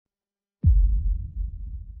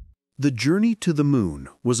The journey to the moon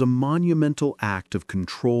was a monumental act of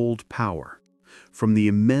controlled power, from the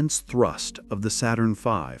immense thrust of the Saturn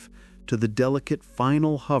V to the delicate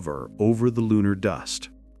final hover over the lunar dust.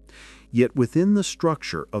 Yet within the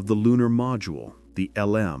structure of the Lunar Module, the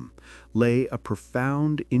LM, lay a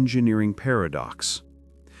profound engineering paradox.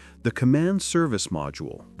 The Command Service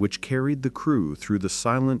Module, which carried the crew through the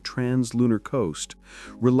silent trans-lunar coast,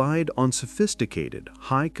 relied on sophisticated,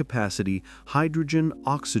 high-capacity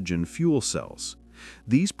hydrogen-oxygen fuel cells.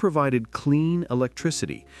 These provided clean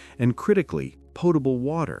electricity and, critically, potable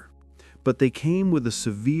water. But they came with a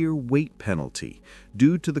severe weight penalty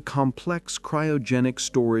due to the complex cryogenic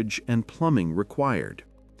storage and plumbing required.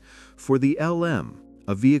 For the LM,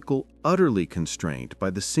 a vehicle utterly constrained by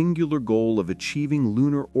the singular goal of achieving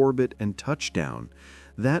lunar orbit and touchdown,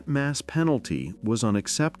 that mass penalty was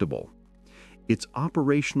unacceptable. Its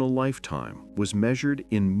operational lifetime was measured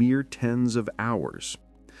in mere tens of hours.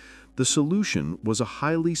 The solution was a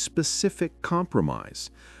highly specific compromise,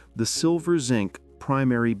 the silver-zinc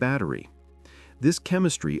primary battery. This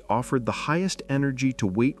chemistry offered the highest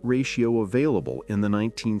energy-to-weight ratio available in the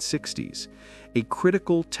 1960s, a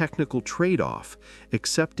critical technical trade-off,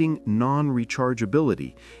 accepting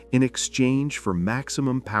non-rechargeability in exchange for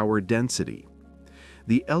maximum power density.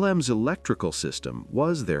 The LM's electrical system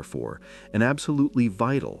was, therefore, an absolutely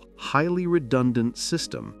vital, highly redundant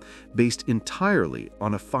system based entirely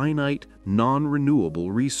on a finite,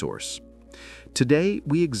 non-renewable resource. Today,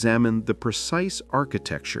 we examine the precise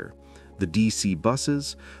architecture, the DC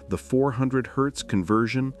buses, the 400 Hz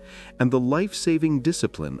conversion, and the life-saving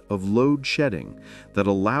discipline of load shedding that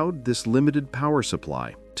allowed this limited power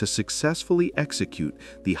supply to successfully execute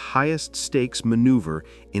the highest stakes maneuver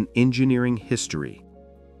in engineering history.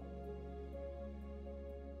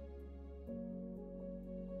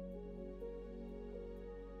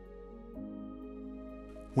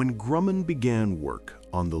 When Grumman began work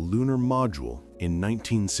on the Lunar Module in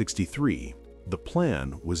 1963, the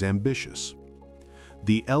plan was ambitious.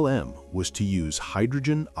 The LM was to use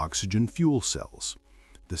hydrogen-oxygen fuel cells,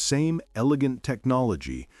 the same elegant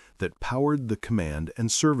technology that powered the Command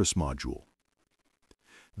and Service Module.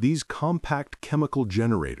 These compact chemical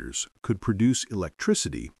generators could produce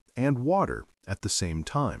electricity and water at the same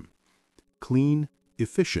time, clean,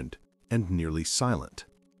 efficient, and nearly silent.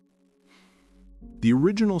 The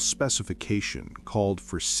original specification called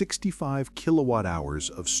for 65 kilowatt-hours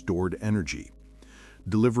of stored energy,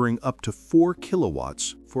 delivering up to 4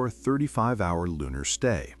 kilowatts for a 35-hour lunar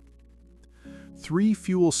stay. 3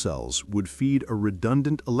 fuel cells would feed a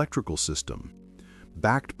redundant electrical system,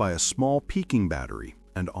 backed by a small peaking battery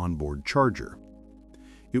and onboard charger.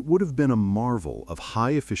 It would have been a marvel of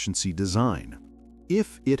high-efficiency design,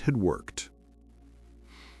 if it had worked.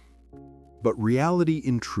 But reality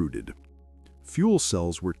intruded. Fuel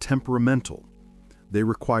cells were temperamental. They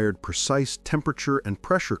required precise temperature and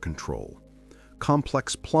pressure control,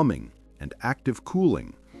 complex plumbing, and active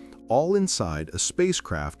cooling, all inside a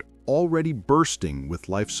spacecraft already bursting with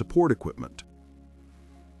life support equipment.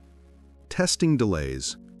 Testing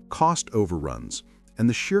delays, cost overruns, and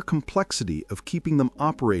the sheer complexity of keeping them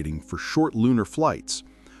operating for short lunar flights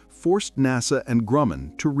forced NASA and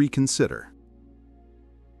Grumman to reconsider.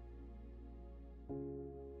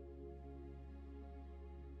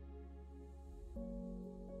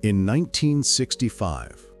 In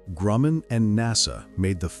 1965, Grumman and NASA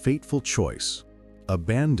made the fateful choice: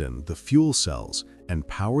 abandon the fuel cells and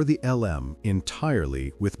power the LM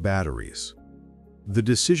entirely with batteries. The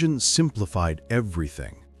decision simplified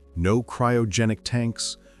everything. No cryogenic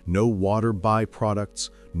tanks, no water byproducts,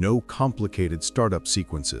 no complicated startup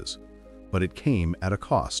sequences. But it came at a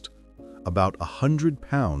cost: about 100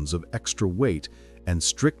 pounds of extra weight and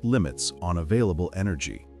strict limits on available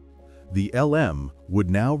energy. The LM would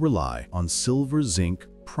now rely on silver-zinc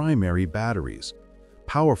primary batteries,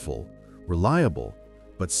 powerful, reliable,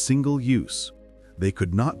 but single-use. They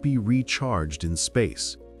could not be recharged in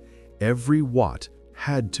space. Every watt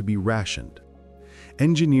had to be rationed.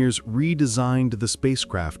 Engineers redesigned the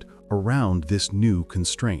spacecraft around this new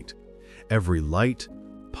constraint. Every light,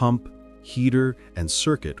 pump, heater, and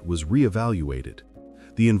circuit was reevaluated.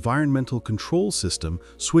 The environmental control system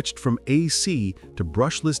switched from AC to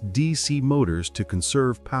brushless DC motors to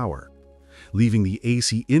conserve power, leaving the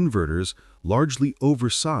AC inverters largely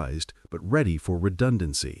oversized but ready for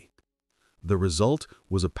redundancy. The result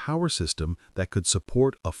was a power system that could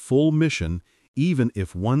support a full mission even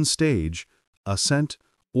if one stage, ascent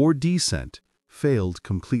or descent, failed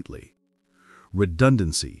completely.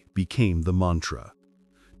 Redundancy became the mantra.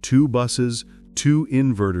 2 buses, 2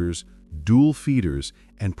 inverters, dual feeders,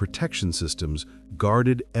 and protection systems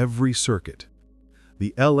guarded every circuit.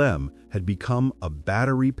 The LM had become a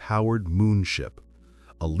battery-powered moonship,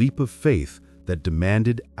 a leap of faith that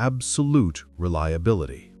demanded absolute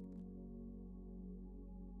reliability.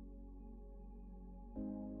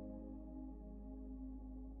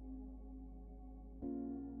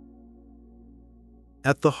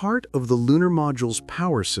 At the heart of the Lunar Module's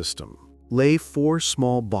power system lay 4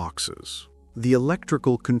 small boxes, the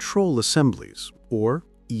Electrical Control Assemblies, or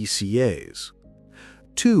ECAs.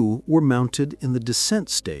 2 were mounted in the descent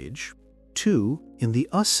stage, 2 in the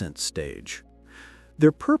ascent stage.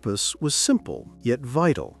 Their purpose was simple yet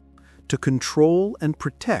vital: to control and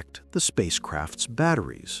protect the spacecraft's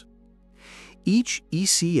batteries. Each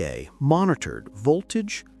ECA monitored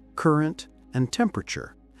voltage, current, and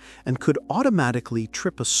temperature, and could automatically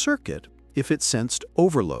trip a circuit if it sensed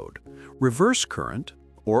overload, reverse current,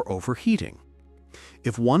 or overheating.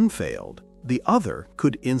 If one failed, the other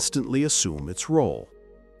could instantly assume its role.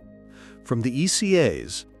 From the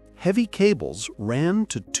ECAs, heavy cables ran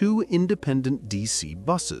to 2 independent DC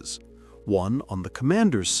buses, one on the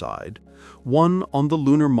commander's side, one on the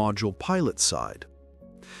Lunar Module pilot's side.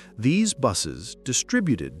 These buses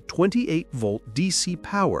distributed 28-volt DC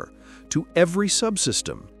power to every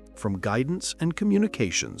subsystem, from guidance and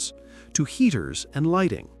communications to heaters and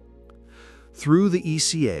lighting. Through the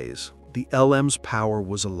ECAs, the LM's power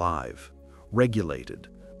was alive, regulated,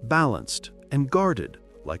 balanced, and guarded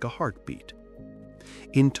like a heartbeat.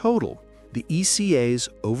 In total, the ECAs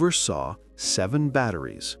oversaw 7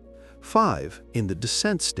 batteries, 5 in the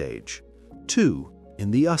descent stage, 2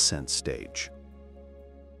 in the ascent stage.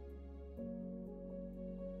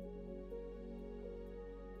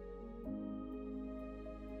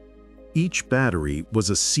 Each battery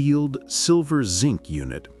was a sealed silver-zinc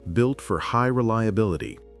unit built for high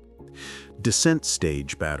reliability. Descent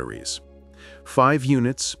stage batteries. 5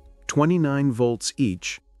 units, 29 volts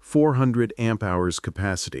each, 400 amp-hours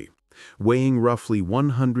capacity, weighing roughly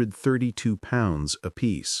 132 pounds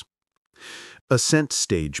apiece. Ascent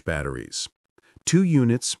stage batteries. 2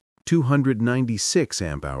 units, 296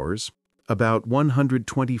 amp-hours, about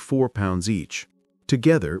 124 pounds each.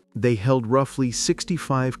 Together, they held roughly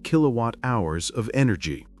 65 kilowatt-hours of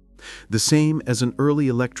energy, the same as an early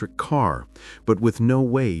electric car, but with no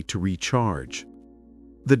way to recharge.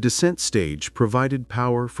 The descent stage provided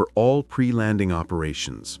power for all pre-landing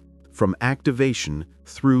operations, from activation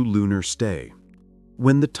through lunar stay.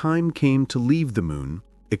 When the time came to leave the moon,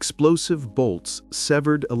 explosive bolts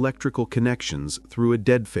severed electrical connections through a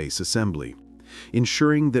deadface assembly,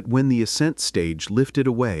 ensuring that when the ascent stage lifted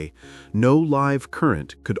away, no live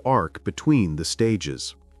current could arc between the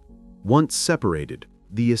stages. Once separated,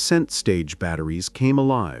 the ascent stage batteries came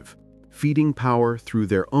alive, feeding power through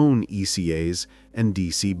their own ECAs and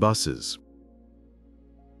DC buses.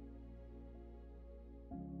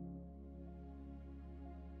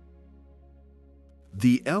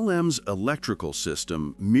 The LM's electrical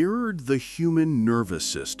system mirrored the human nervous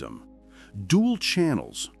system. Dual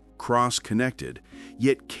channels, cross-connected,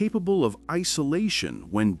 yet capable of isolation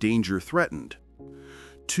when danger threatened.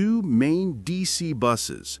 2 main DC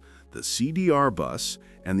buses, the CDR bus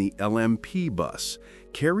and the LMP bus,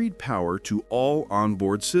 carried power to all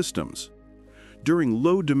onboard systems. During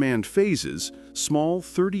low-demand phases, small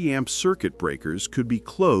 30-amp circuit breakers could be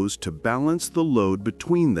closed to balance the load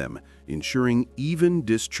between them, ensuring even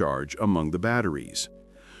discharge among the batteries.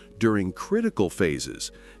 During critical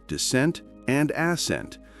phases, descent and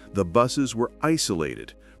ascent, the buses were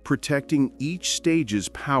isolated, protecting each stage's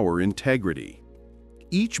power integrity.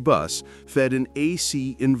 Each bus fed an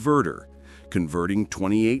AC inverter, converting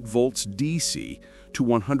 28 volts DC to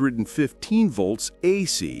 115 volts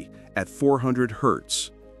AC at 400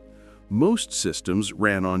 Hz. Most systems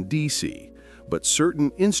ran on DC, but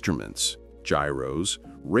certain instruments, gyros,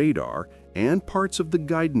 radar, and parts of the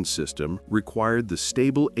guidance system required the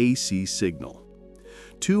stable AC signal.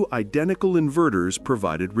 2 identical inverters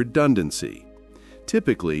provided redundancy.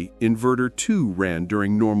 Typically, Inverter 2 ran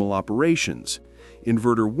during normal operations.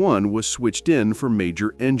 Inverter 1 was switched in for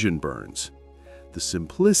major engine burns. The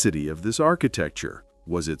simplicity of this architecture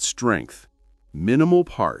was its strength. Minimal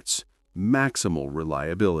parts, maximal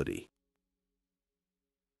reliability.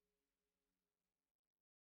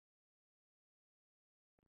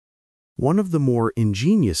 One of the more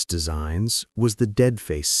ingenious designs was the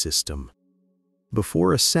deadface system.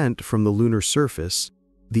 Before ascent from the lunar surface,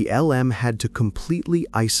 the LM had to completely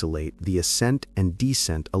isolate the ascent and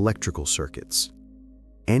descent electrical circuits.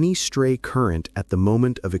 Any stray current at the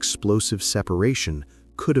moment of explosive separation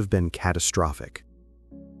could have been catastrophic.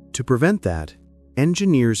 To prevent that,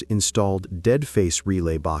 engineers installed deadface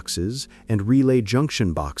relay boxes and relay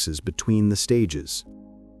junction boxes between the stages.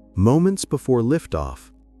 Moments before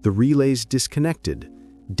liftoff, the relays disconnected,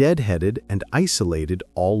 deadheaded and isolated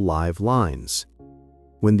all live lines.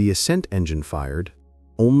 When the ascent engine fired,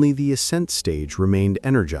 only the ascent stage remained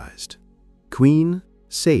energized, clean,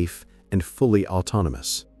 safe, and fully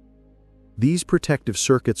autonomous. These protective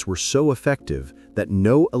circuits were so effective that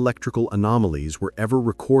no electrical anomalies were ever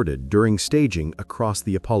recorded during staging across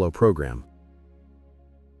the Apollo program.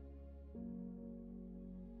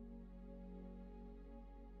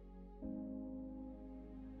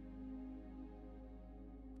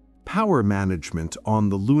 Power management on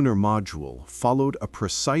the Lunar Module followed a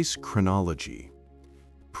precise chronology.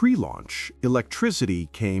 Pre-launch, electricity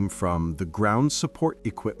came from the ground support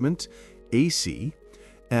equipment, AC,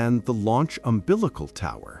 and the launch umbilical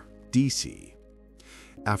tower, DC.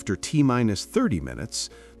 After T-minus 30 minutes,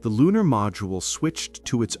 the Lunar Module switched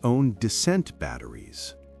to its own descent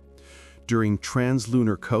batteries. During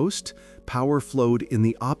translunar coast, power flowed in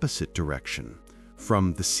the opposite direction,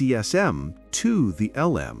 from the CSM to the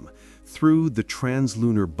LM, through the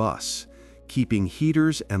translunar bus, keeping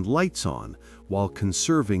heaters and lights on while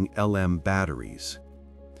conserving LM batteries.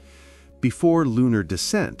 Before lunar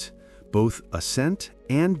descent, both ascent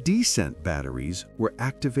and descent batteries were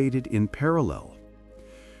activated in parallel.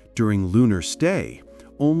 During lunar stay,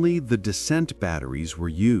 only the descent batteries were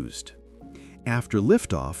used. After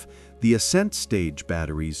liftoff, the ascent stage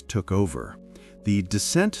batteries took over. The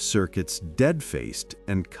descent circuits dead-faced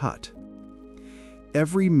and cut.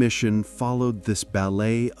 Every mission followed this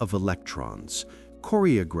ballet of electrons,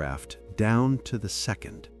 choreographed down to the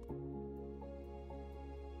second.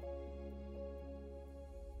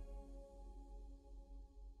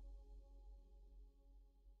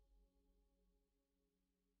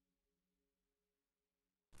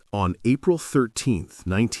 On April 13,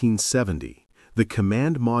 1970, the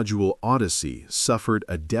command module Odyssey suffered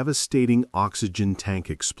a devastating oxygen tank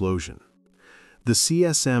explosion. The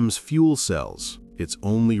CSM's fuel cells, its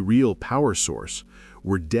only real power source,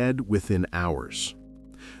 were dead within hours.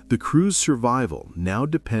 The crew's survival now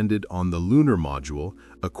depended on the lunar module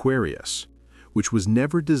Aquarius, which was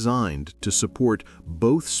never designed to support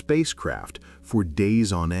both spacecraft for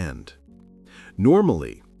days on end.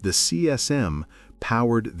 Normally, the CSM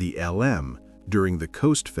powered the LM during the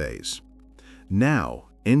coast phase. Now,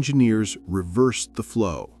 engineers reversed the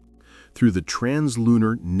flow. Through the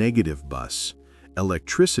translunar negative bus,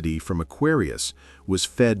 electricity from Aquarius was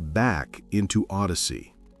fed back into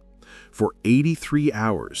Odyssey. For 83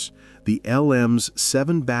 hours, the LM's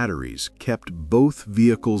 7 batteries kept both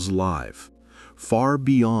vehicles live, far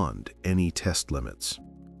beyond any test limits.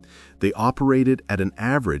 They operated at an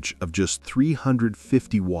average of just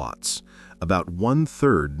 350 watts, about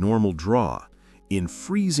 1/3 normal draw, in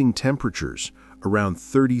freezing temperatures around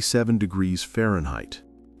 37 degrees Fahrenheit.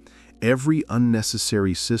 Every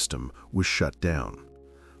unnecessary system was shut down.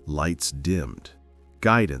 Lights dimmed.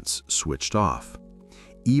 Guidance switched off.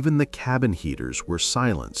 Even the cabin heaters were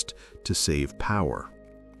silenced to save power.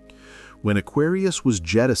 When Aquarius was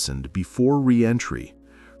jettisoned before re-entry,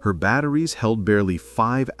 her batteries held barely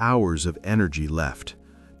 5 hours of energy left,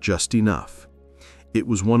 just enough. It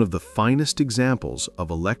was one of the finest examples of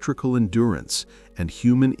electrical endurance and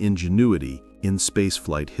human ingenuity in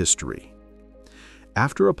spaceflight history.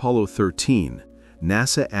 After Apollo 13,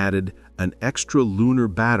 NASA added an extra lunar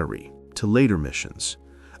battery to later missions,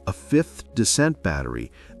 a 5th descent battery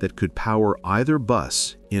that could power either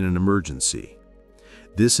bus in an emergency.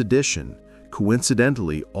 This addition,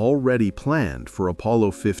 coincidentally already planned for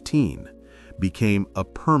Apollo 15, became a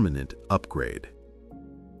permanent upgrade.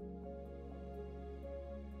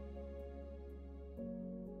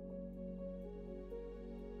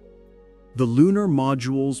 The Lunar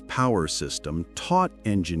Module's power system taught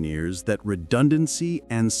engineers that redundancy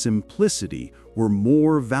and simplicity were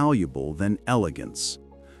more valuable than elegance.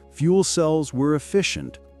 Fuel cells were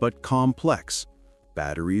efficient but complex.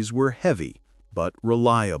 Batteries were heavy but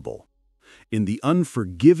reliable. In the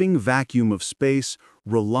unforgiving vacuum of space,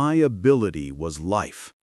 reliability was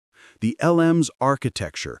life. The LM's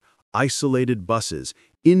architecture, isolated buses,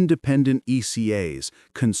 independent ECAs,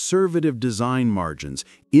 conservative design margins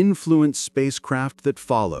influenced spacecraft that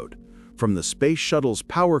followed, from the Space Shuttle's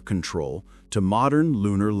power control to modern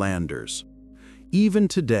lunar landers. Even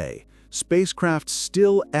today, spacecraft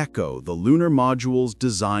still echo the Lunar Module's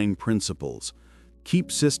design principles.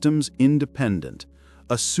 Keep systems independent,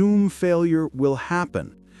 assume failure will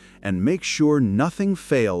happen, and make sure nothing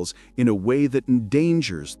fails in a way that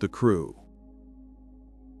endangers the crew.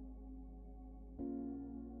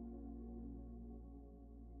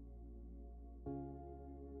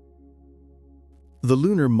 The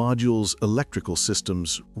Lunar Module's electrical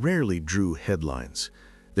systems rarely drew headlines.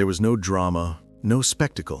 There was no drama, no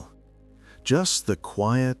spectacle. Just the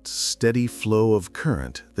quiet, steady flow of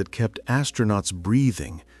current that kept astronauts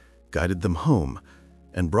breathing, guided them home,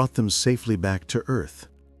 and brought them safely back to Earth.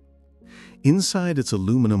 Inside its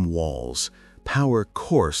aluminum walls, power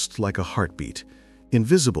coursed like a heartbeat,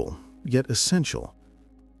 invisible yet essential.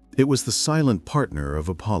 It was the silent partner of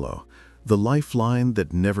Apollo, the lifeline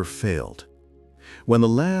that never failed. When the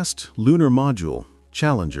last lunar module,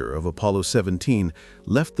 Challenger of Apollo 17,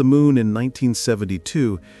 left the Moon in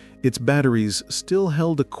 1972, its batteries still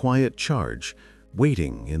held a quiet charge,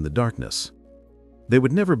 waiting in the darkness. They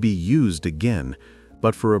would never be used again,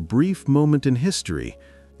 but for a brief moment in history,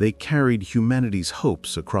 they carried humanity's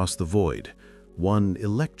hopes across the void, one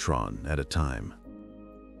electron at a time.